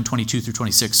Romans 9, 22 through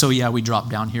 26. So we drop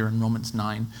down here in Romans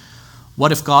 9.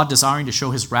 What if God, desiring to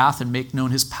show his wrath and make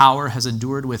known his power, has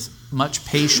endured with much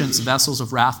patience vessels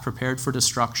of wrath prepared for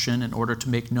destruction, in order to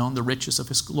make known the riches of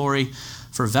his glory,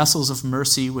 for vessels of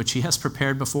mercy which he has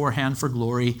prepared beforehand for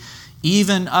glory,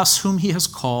 even us whom he has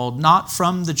called, not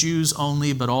from the Jews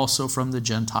only, but also from the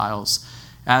Gentiles.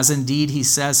 As indeed he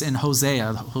says in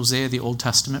Hosea, the Old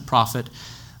Testament prophet,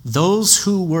 those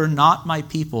who were not my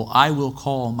people I will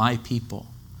call my people,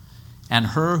 and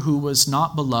her who was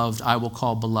not beloved I will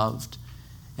call beloved.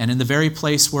 And in the very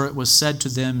place where it was said to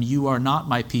them, you are not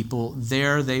my people,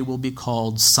 there they will be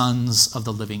called sons of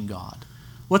the living God.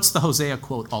 What's the Hosea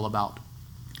quote all about?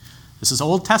 This is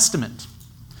Old Testament.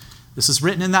 This is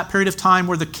written in that period of time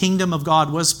where the kingdom of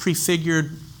God was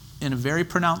prefigured in a very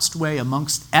pronounced way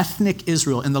amongst ethnic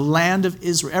Israel, in the land of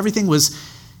Israel. Everything was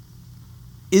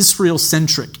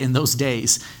Israel-centric in those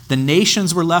days. The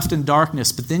nations were left in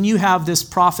darkness, but then you have this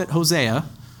prophet Hosea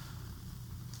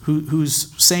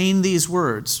who's saying these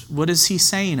words. What is he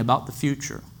saying about the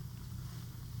future?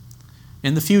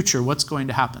 In the future, what's going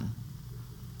to happen?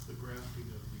 The grafting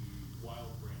of the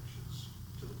wild branches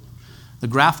to the one true. The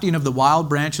grafting of the wild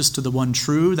branches to the one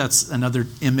true. That's another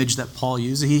image that Paul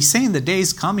uses. He's saying the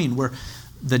day's coming where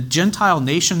the Gentile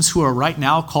nations who are right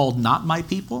now called not my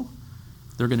people,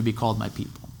 they're going to be called my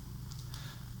people.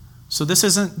 So this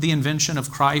isn't the invention of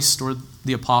Christ or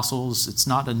the apostles. It's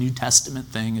not a New Testament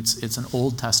thing. It's an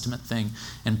Old Testament thing.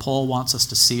 And Paul wants us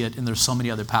to see it. And there's so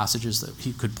many other passages that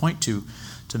he could point to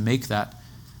make that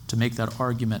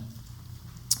argument.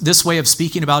 This way of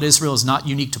speaking about Israel is not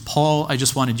unique to Paul. I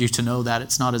just wanted you to know that.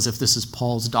 It's not as if this is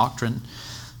Paul's doctrine.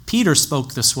 Peter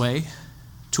spoke this way.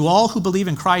 To all who believe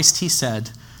in Christ, he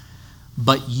said,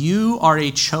 but you are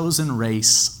a chosen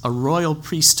race, a royal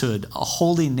priesthood, a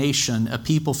holy nation, a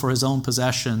people for his own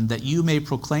possession, that you may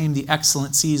proclaim the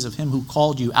excellencies of him who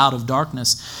called you out of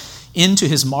darkness into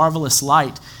his marvelous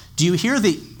light. Do you hear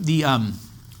the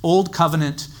Old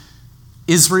Covenant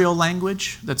Israel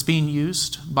language that's being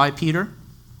used by Peter?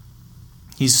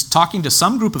 He's talking to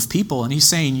some group of people and he's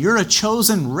saying, you're a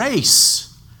chosen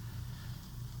race.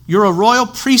 You're a royal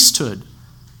priesthood,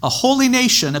 a holy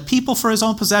nation, a people for his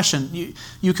own possession.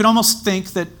 You could almost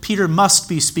think that Peter must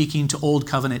be speaking to Old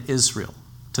Covenant Israel,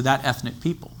 to that ethnic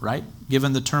people, right?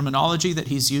 Given the terminology that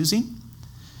he's using.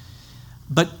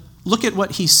 But look at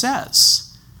what he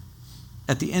says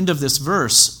at the end of this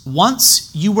verse.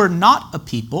 Once you were not a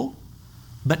people,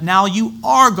 but now you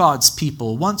are God's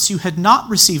people. Once you had not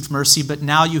received mercy, but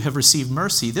now you have received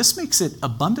mercy. This makes it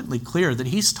abundantly clear that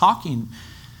he's talking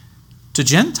to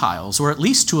Gentiles, or at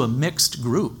least to a mixed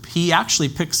group. He actually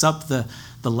picks up the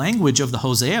language of the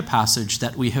Hosea passage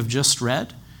that we have just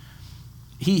read.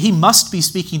 He must be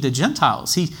speaking to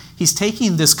Gentiles. He's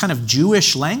taking this kind of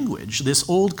Jewish language, this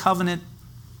old covenant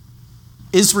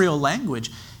Israel language,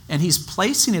 and he's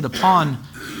placing it upon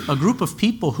a group of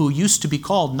people who used to be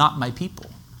called not my people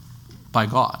by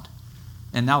God.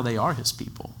 And now they are his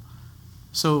people.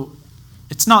 So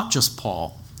it's not just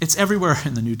Paul. It's everywhere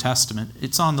in the New Testament.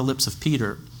 It's on the lips of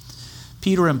Peter.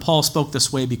 Peter and Paul spoke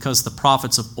this way because the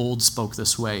prophets of old spoke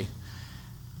this way.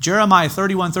 Jeremiah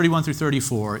 31 through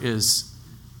 34 is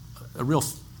a real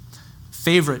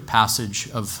favorite passage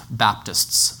of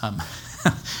Baptists.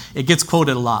 It gets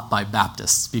quoted a lot by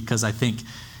Baptists because I think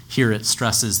here it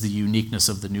stresses the uniqueness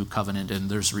of the new covenant, and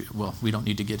we don't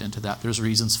need to get into that. There's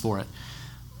reasons for it.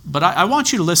 But I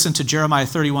want you to listen to Jeremiah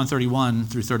 31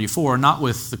 through 34, not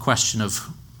with the question of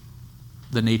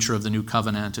the nature of the new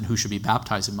covenant and who should be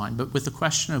baptized in mind, but with the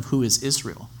question of who is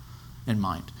Israel in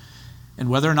mind, and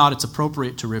whether or not it's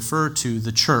appropriate to refer to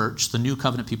the church, the new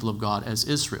covenant people of God, as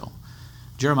Israel.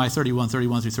 Jeremiah 31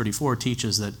 through 34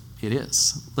 teaches that it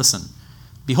is. Listen,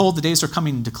 behold, the days are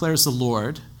coming, declares the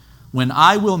Lord, when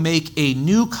I will make a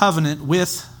new covenant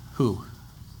with who?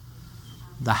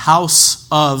 The house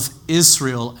of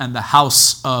Israel and the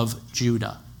house of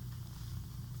Judah.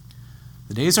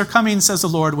 The days are coming, says the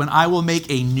Lord, when I will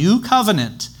make a new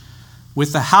covenant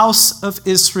with the house of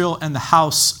Israel and the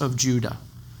house of Judah.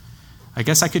 I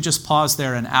guess I could just pause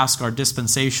there and ask our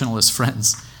dispensationalist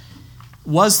friends,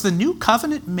 was the new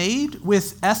covenant made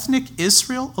with ethnic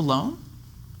Israel alone?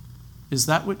 Is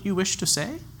that what you wish to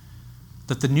say?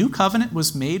 That the new covenant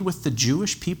was made with the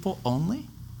Jewish people only?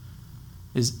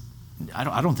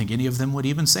 I don't think any of them would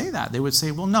even say that. They would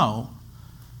say, well, no.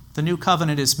 The new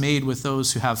covenant is made with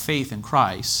those who have faith in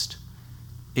Christ.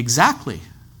 Exactly.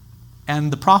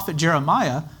 And the prophet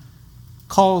Jeremiah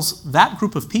calls that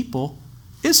group of people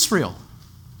Israel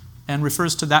and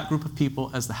refers to that group of people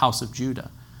as the house of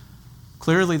Judah.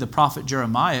 Clearly, the prophet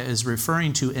Jeremiah is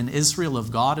referring to an Israel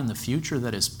of God in the future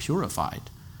that is purified.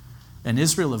 An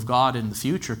Israel of God in the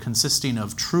future consisting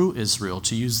of true Israel,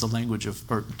 to use the language of,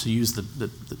 or to use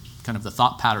the kind of the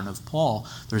thought pattern of Paul.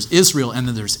 There's Israel and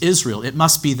then there's Israel. It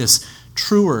must be this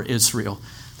truer Israel,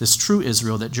 this true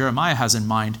Israel that Jeremiah has in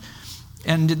mind.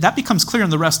 And that becomes clear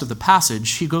in the rest of the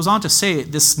passage. He goes on to say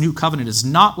this new covenant is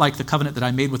not like the covenant that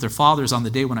I made with their fathers on the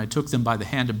day when I took them by the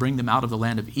hand to bring them out of the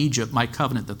land of Egypt, my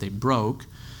covenant that they broke,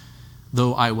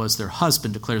 though I was their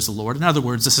husband, declares the Lord. In other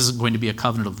words, this isn't going to be a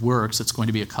covenant of works, it's going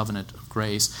to be a covenant of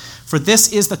grace. For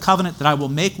this is the covenant that I will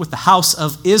make with the house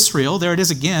of Israel. There it is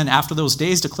again, after those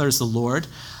days, declares the Lord.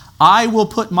 I will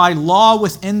put my law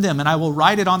within them, and I will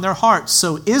write it on their hearts.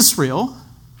 So Israel,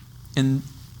 in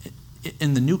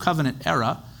the new covenant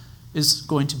era, is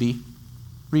going to be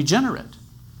regenerate.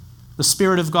 The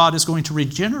Spirit of God is going to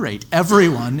regenerate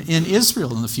everyone in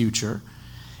Israel in the future.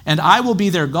 And I will be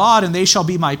their God, and they shall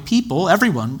be my people.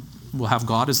 Everyone will have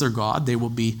God as their God. They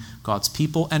will be God's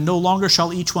people. And no longer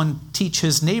shall each one teach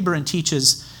his neighbor and teach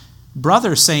his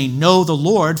brother, saying, know the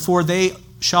Lord, for they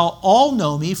shall all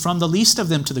know me, from the least of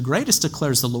them to the greatest,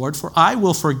 declares the Lord. For I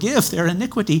will forgive their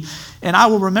iniquity, and I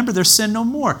will remember their sin no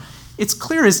more. It's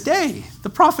clear as day. The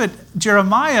prophet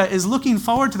Jeremiah is looking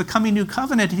forward to the coming new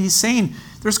covenant, and he's saying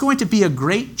there's going to be a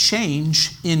great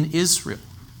change in Israel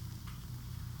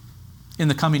in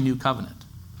the coming new covenant.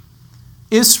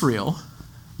 Israel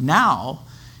now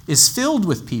is filled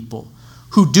with people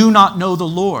who do not know the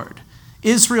Lord.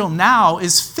 Israel now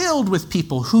is filled with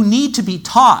people who need to be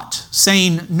taught,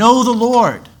 saying, know the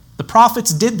Lord. The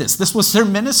prophets did this. This was their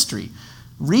ministry.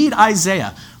 Read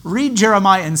Isaiah, read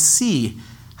Jeremiah, and see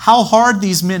how hard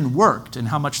these men worked and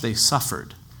how much they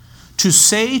suffered. To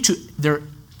say to their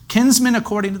kinsmen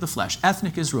according to the flesh,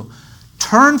 ethnic Israel,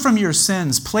 turn from your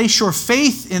sins, place your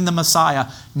faith in the Messiah,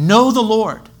 know the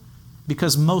Lord,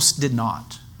 because most did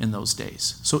not in those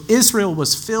days. So Israel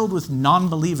was filled with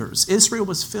non-believers. Israel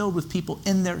was filled with people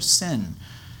in their sin.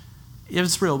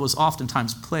 Israel was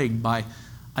oftentimes plagued by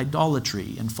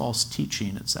idolatry and false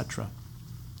teaching, etc.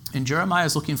 And Jeremiah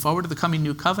is looking forward to the coming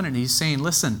new covenant. He's saying,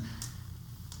 listen,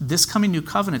 this coming new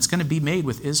covenant is going to be made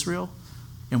with Israel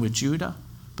and with Judah,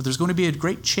 but there's going to be a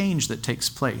great change that takes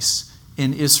place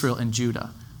in Israel and Judah.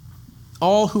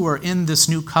 All who are in this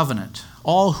new covenant,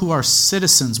 all who are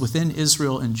citizens within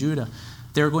Israel and Judah,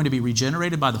 they're going to be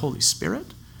regenerated by the Holy Spirit.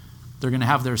 They're going to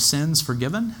have their sins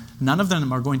forgiven. None of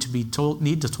them are going to be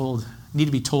need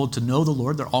to be told to know the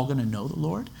Lord. They're all going to know the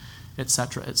Lord,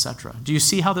 etc., etc. Do you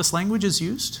see how this language is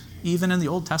used, even in the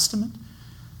Old Testament?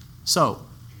 So,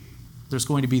 there's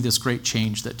going to be this great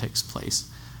change that takes place.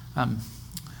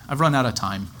 I've run out of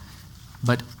time.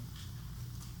 But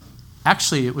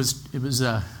actually, it was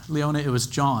Leona, it was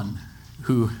John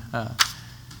who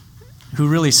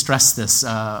really stressed this,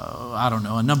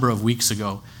 a number of weeks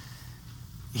ago.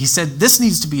 He said, this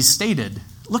needs to be stated.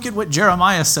 Look at what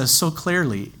Jeremiah says so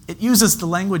clearly. It uses the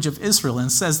language of Israel and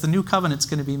says the new covenant's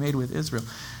going to be made with Israel.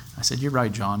 I said, you're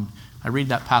right, John. I read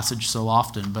that passage so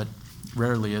often, but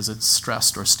rarely is it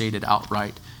stressed or stated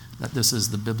outright that this is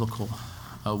the biblical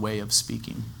way of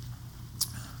speaking.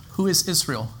 Who is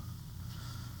Israel?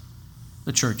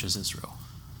 The church is Israel,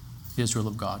 the Israel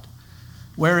of God.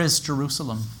 Where is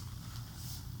Jerusalem?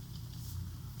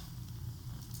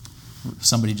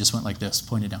 Somebody just went like this,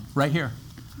 pointed down. Right here.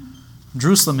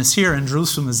 Jerusalem is here and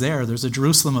Jerusalem is there. There's a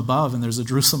Jerusalem above and there's a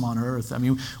Jerusalem on earth. I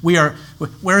mean,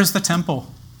 where is the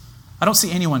temple? I don't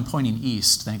see anyone pointing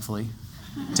east, thankfully,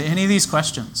 to any of these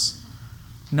questions.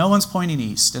 No one's pointing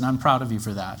east, and I'm proud of you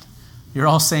for that. You're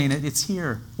all saying it's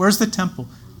here. Where's the temple?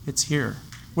 It's here.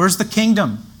 Where's the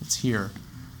kingdom? It's here.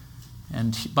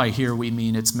 And by here we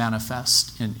mean it's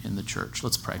manifest in the church.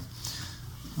 Let's pray.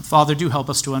 Father, do help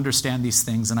us to understand these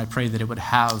things, and I pray that it would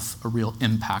have a real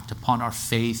impact upon our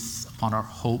faith, upon our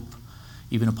hope,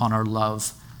 even upon our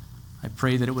love. I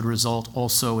pray that it would result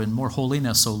also in more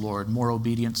holiness, O Lord, more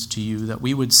obedience to you, that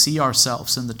we would see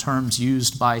ourselves in the terms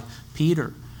used by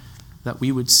Peter, that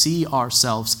we would see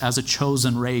ourselves as a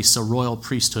chosen race, a royal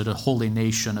priesthood, a holy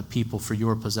nation, a people for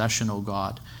your possession, O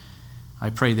God. I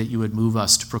pray that you would move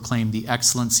us to proclaim the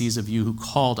excellencies of you who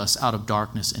called us out of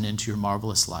darkness and into your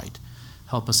marvelous light.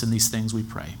 Help us in these things, we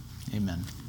pray. Amen.